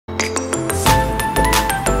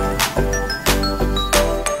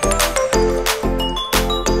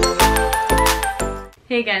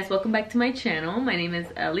Hey guys, welcome back to my channel. My name is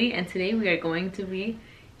Ellie and today we are going to be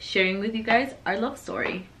sharing with you guys our love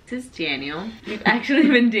story. This is Daniel. We've actually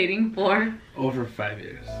been dating for over 5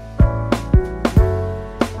 years.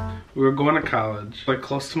 We were going to college, like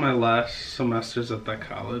close to my last semesters at that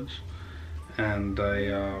college, and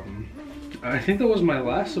I think that was my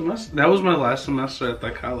last semester. That was my last semester at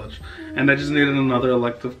that college, and I just needed another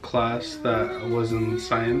elective class that was in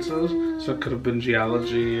sciences, so it could have been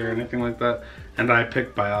geology or anything like that. And I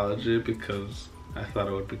picked biology because I thought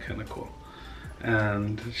it would be kind of cool.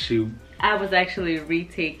 And I was actually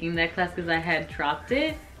retaking that class because I had dropped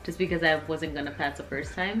it just because I wasn't gonna pass the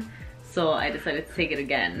first time. So I decided to take it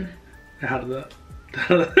again. How did that?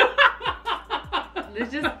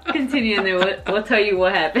 Let's just continue and then we'll tell you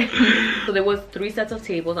what happened. So there was 3 sets of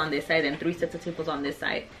tables on this side and 3 sets of tables on this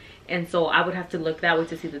side. And so I would have to look that way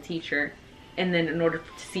to see the teacher. And then in order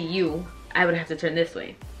to see you, I would have to turn this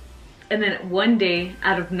way. And then one day,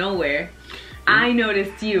 out of nowhere, I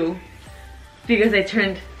noticed you because I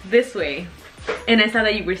turned this way. And I saw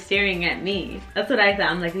that you were staring at me. That's what I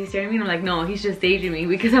thought. I'm like, is he staring at me? And I'm like, no, he's just daydreaming.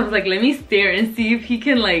 Because I was like, let me stare and see if he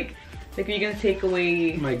can like are you gonna take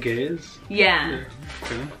away my gaze? Yeah.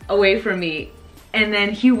 Okay. Away from me. And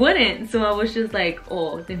then he wouldn't. So I was just like,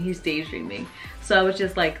 oh, then he's daydreaming. So I was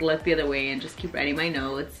just like, look the other way and just keep writing my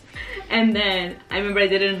notes. And then I remember I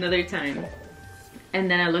did it another time.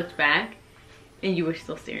 And then I looked back and you were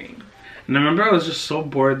still staring. And I remember I was just so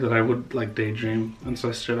bored that I would like daydream. And so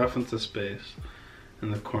I stared off into space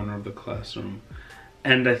in the corner of the classroom.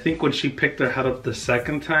 And I think when she picked her head up the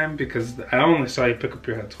second time, because I only saw you pick up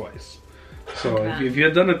your head twice. So okay. if you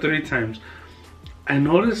had done it 3 times, I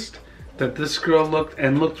noticed that this girl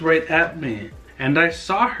looked right at me. And I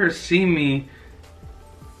saw her see me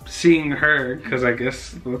seeing her, because I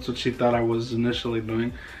guess that's what she thought I was initially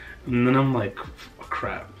doing. And then I'm like,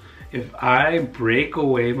 crap, if I break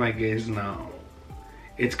away my gaze now,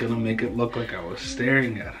 it's gonna make it look like I was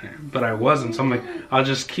staring at her, but I wasn't. So I'm like, I'll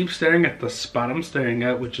just keep staring at the spot I'm staring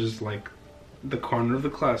at, which is like the corner of the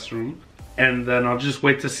classroom, and then I'll just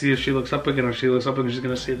wait to see if she looks up again. If she looks up again, she's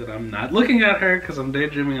gonna see that I'm not looking at her because I'm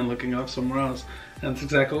daydreaming and looking off somewhere else. And that's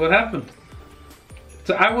exactly what happened.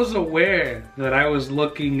 So I was aware that I was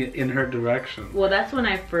looking in her direction. Well, that's when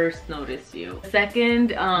I first noticed you. The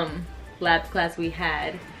second lab class we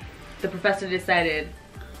had, the professor decided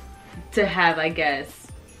to have, I guess,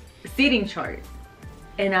 a seating chart.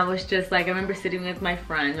 And I was just like, I remember sitting with my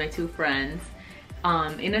friends, my 2 friends,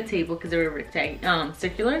 in a table because they were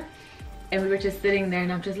circular. And we were just sitting there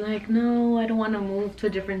and I'm just like, no, I don't want to move to a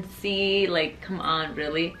different seat. Like, come on,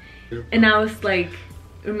 really? And I was like,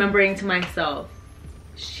 remembering to myself,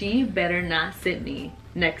 she better not sit me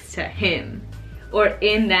next to him or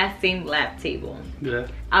in that same lab table. Yeah.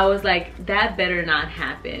 I was like, that better not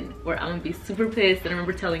happen or I'm gonna be super pissed. And I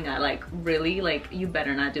remember telling her, like, really? Like, you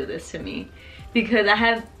better not do this to me. Because I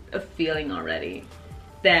have a feeling already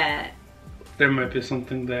that there might be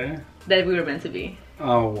something there. That we were meant to be.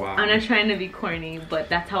 Oh, wow. I'm not trying to be corny, but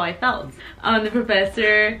that's how I felt. The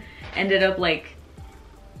professor ended up like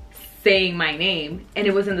saying my name and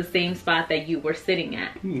it was in the same spot that you were sitting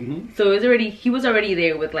at. So it was he was already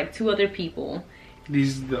there with like 2 other people.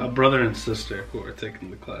 A brother and sister who were taking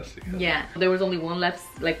the class together. Yeah, there was only one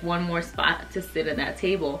left, like one more spot to sit at that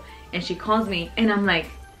table, and she calls me and I'm like,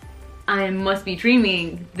 I must be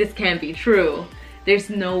dreaming. This can't be true. There's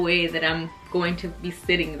no way that I'm going to be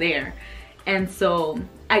sitting there. And so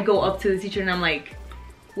I go up to the teacher and I'm like,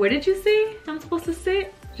 where did you say I'm supposed to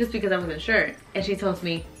sit? Just because I wasn't sure. And she tells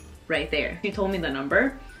me, right there. She told me the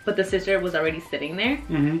number, but the sister was already sitting there.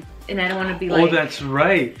 And I don't want to be like... Oh, that's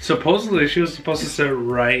right. Supposedly she was supposed to sit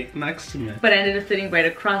right next to me. But I ended up sitting right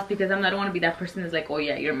across because I don't want to be that person that's like, oh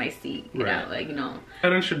yeah, you're my seat. Get out, like, you know.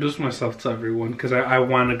 I'd introduce myself to everyone because I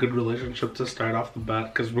want a good relationship to start off the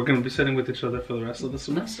bat because we're going to be sitting with each other for the rest of the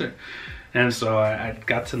semester. And so I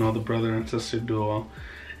got to know the brother and sister duo.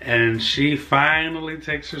 And she finally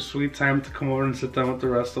takes her sweet time to come over and sit down with the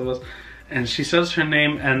rest of us. And she says her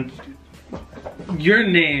name, and your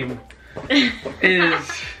name is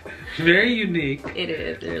very unique. It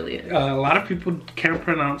is, it really is. A lot of people can't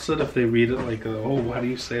pronounce it if they read it like, oh, how do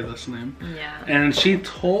you say this name? Yeah. And she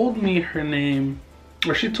told me her name,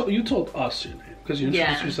 or you told us your name, because you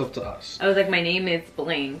introduced yourself to us. I was like, my name is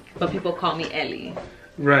blank, but people call me Ellie.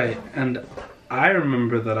 Right, and I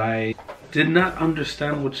remember that I did not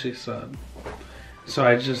understand what she said. So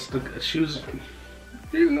I just, she's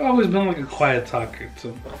always been like a quiet talker,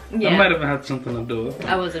 so that might have had something to do with it.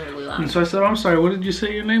 I wasn't really loud. And so I said, oh, I'm sorry, what did you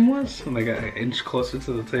say your name was? And I got an inch closer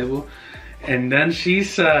to the table. And then she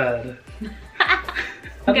said...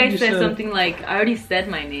 I think I said something like, I already said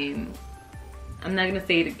my name. I'm not gonna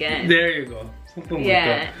say it again. There you go. Something like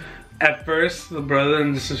that. At first, the brother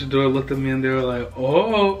and the sister duo looked at me and they were like,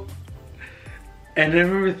 oh. And I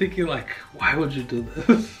remember thinking like, why would you do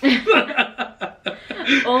this?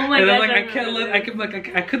 Oh my god. And I'm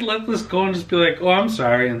like, I could let this go and just be like, oh, I'm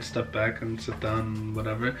sorry, and step back and sit down and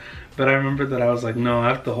whatever. But I remember that I was like, no, I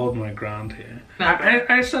have to hold my ground here.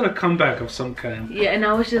 I said a comeback of some kind. Yeah, and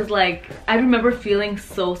I was just like, I remember feeling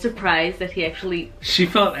so surprised that he actually she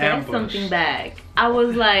felt said ambushed. something back. I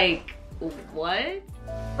was like, what?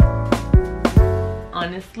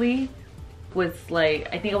 Honestly, was like,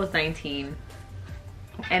 I think I was 19.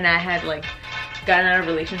 And I had like gotten out of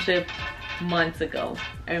a relationship months ago.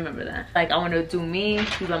 I remember that. Like, I want to do me,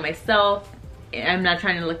 be by myself. I'm not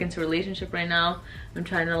trying to look into a relationship right now. I'm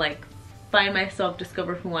trying to like find myself,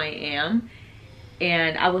 discover who I am.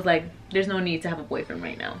 And I was like, there's no need to have a boyfriend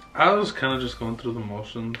right now. I was kind of just going through the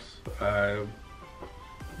motions. I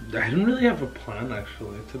didn't really have a plan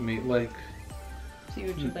actually to meet like. So you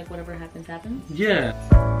were just like, whatever happens, happens? Yeah.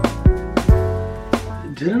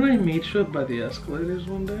 Didn't I meet you by the escalators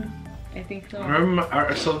one day? I think so. I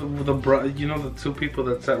remember, so you know the two people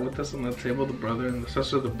that sat with us on the table, the brother and the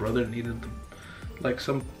sister. The brother needed like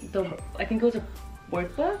some. I think it was a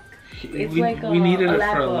workbook. It's we needed it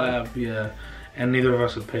for a book. lab, yeah, and neither of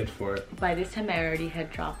us had paid for it. By this time, I already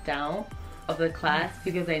had dropped out of the class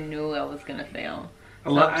because I knew I was gonna fail.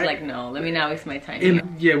 So I was like, no, let me not waste my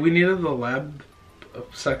time. Yeah, we needed the lab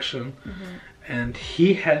section, and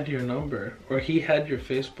he had your number or he had your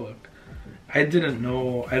Facebook. I didn't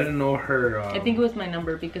know her. I think it was my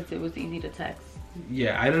number because it was easy to text.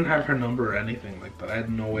 Yeah, I didn't have her number or anything like that. I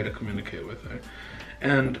had no way to communicate with her.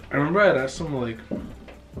 And I remember I'd asked him like,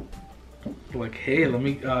 hey, let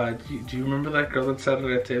me, do you remember that girl that sat at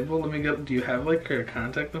our table? Let me get, do you have like her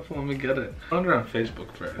contact info? Let me get it. I found her on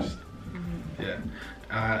Facebook first.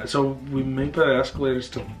 Yeah. So we met by the escalators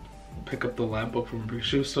to pick up the lab book from her because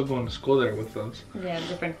she was still going to school there with us. Yeah,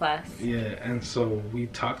 different class. Yeah, and so we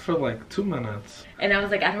talked for like 2 minutes. And I was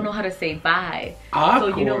like, I don't know how to say bye.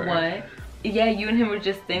 Awkward. So you know what? Yeah, you and him were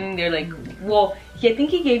just standing there like, well, I think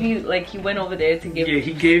he gave you, like, he went over there to give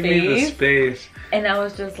he gave me the space. And I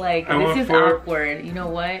was just like, this is awkward. You know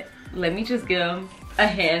what? Let me just give him a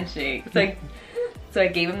handshake. So I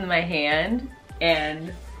gave him my hand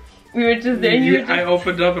and we were just there. Yeah, I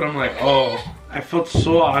opened up and I'm like, oh, I felt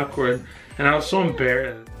so awkward and I was so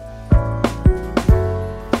embarrassed.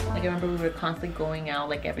 Like, I remember we were constantly going out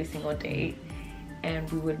like every single day and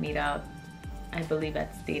we would meet up, I believe,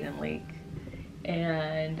 at State and Lake.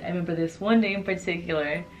 And I remember this one day in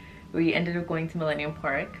particular, we ended up going to Millennium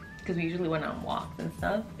Park because we usually went on walks and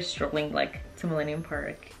stuff. We're strolling like to Millennium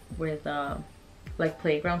Park where the like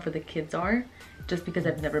playground for the kids are, just because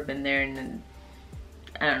I've never been there and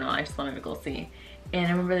I don't know, I just wanted to go see. And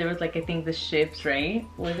I remember there was like, I think the ships, right?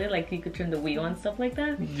 Was it like you could turn the wheel and stuff like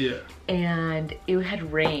that? Yeah. And it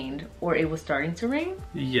had rained, or it was starting to rain?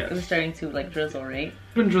 Yes. It was starting to like drizzle, right?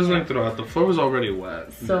 It's been drizzling throughout. The floor was already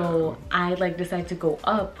wet. So I like decided to go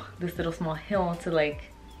up this little small hill to like,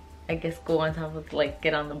 I guess go on top of like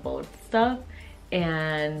get on the boat stuff.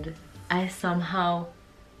 And I somehow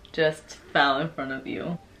just fell in front of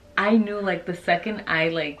you. I knew like the second I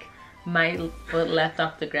like my foot left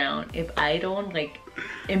off the ground, if I don't like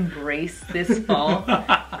embrace this fall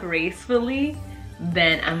gracefully,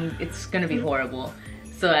 then it's gonna be horrible.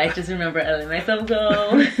 So I just remember letting myself go.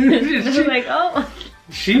 I was like, oh.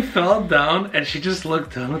 She fell down and she just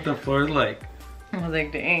looked down at the floor like. I was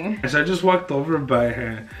like, dang. So I just walked over by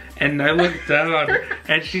her and I looked down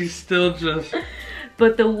and she's still just.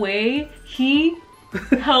 But the way he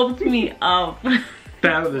helped me up.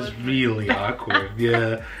 That was really awkward,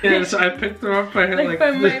 yeah. Yeah, so I picked her up by her like by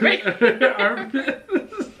my armpits.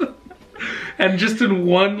 And just in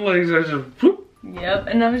one like I just whoop, yep,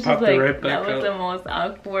 and I was just like, right that was up. the most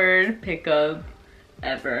awkward pickup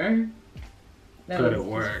ever. But it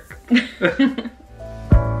worked.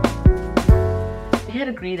 We had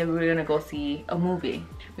agreed that we were gonna go see a movie.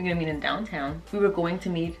 We were gonna meet in downtown. We were going to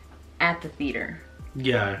meet at the theater.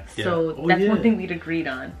 Yeah. So that's one thing we'd agreed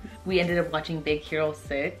on. We ended up watching Big Hero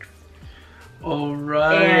 6. All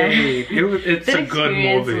right. It's a good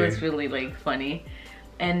movie. It was really like funny.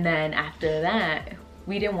 And then after that,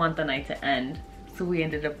 we didn't want the night to end. So we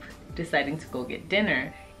ended up deciding to go get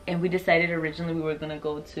dinner. And we decided originally we were gonna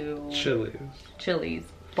go to Chili's.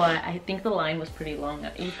 But I think the line was pretty long.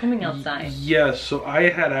 It was coming outside. Yeah, so I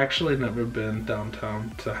had actually never been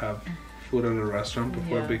downtown to have food at a restaurant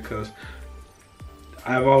before because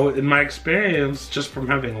I've always, in my experience, just from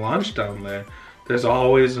having lunch down there, there's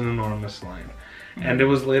always an enormous line. And it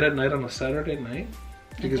was late at night on a Saturday night.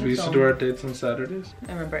 Because we used to do our dates on Saturdays.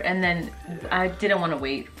 I remember. And then I didn't want to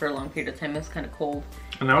wait for a long period of time. It was kind of cold.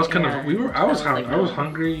 And I was kind of, I was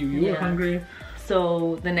hungry, you were hungry.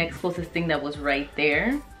 So the next closest thing that was right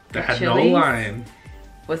there, that had no line,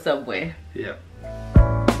 was Subway. Yeah.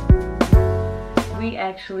 We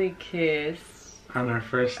actually kissed on our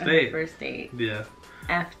first date. On our first date. Yeah.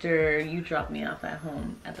 After you dropped me off at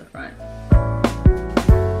home at the front.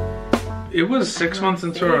 It was 6 months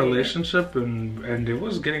into our relationship, and it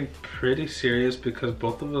was getting pretty serious because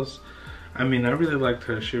both of us, I mean, I really liked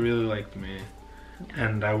her, she really liked me. Yeah.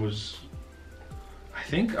 And I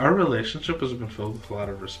think our relationship has been filled with a lot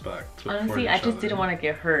of respect. Honestly, I just didn't want to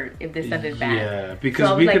get hurt if this ended bad. Yeah, because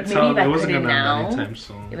so we could tell it wasn't going to end anytime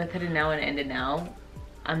soon. If I cut it now and end it now,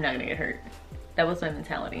 I'm not going to get hurt. That was my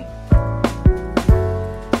mentality.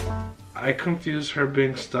 I confuse her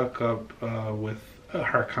being stuck up with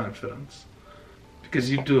her confidence. Because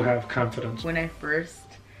you do have confidence. When I first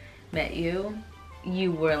met you,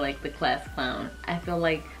 you were like the class clown. I feel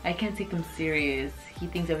like I can't take him serious. He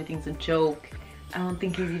thinks everything's a joke. I don't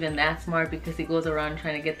think he's even that smart because he goes around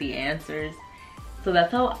trying to get the answers. So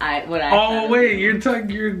that's how I Oh wait, you're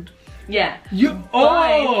talking. Yeah.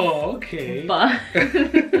 Okay. But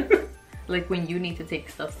like when you need to take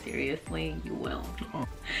stuff seriously, you will. Oh.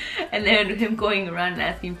 And then him going around and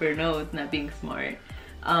asking for notes, not being smart.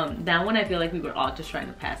 That one I feel like we were all just trying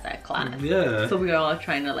to pass that class. Yeah. So we were all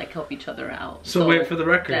trying to like help each other out. So wait, for the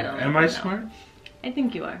record, am I smart? I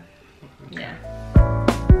think you are. Okay. Yeah.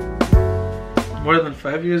 More than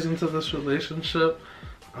 5 years into this relationship,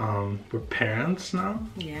 we're parents now.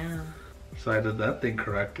 Yeah. So I did that thing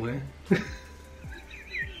correctly.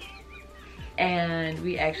 And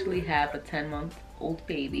we actually have a 10-month-old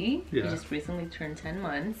baby. Yeah. We just recently turned 10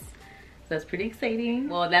 months. So that's pretty exciting.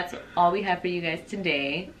 Well, that's all we have for you guys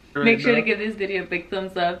today. Make sure to give this video a big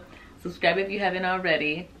thumbs up. Subscribe if you haven't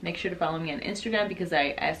already. Make sure to follow me on Instagram because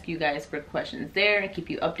I ask you guys for questions there and keep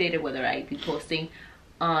you updated whether I be posting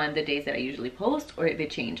on the days that I usually post or if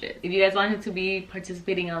it changes. If you guys wanted to be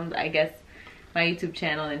participating on, I guess, my YouTube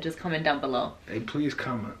channel, then just comment down below. Hey, please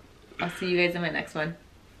comment. I'll see you guys in my next one.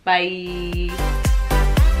 Bye.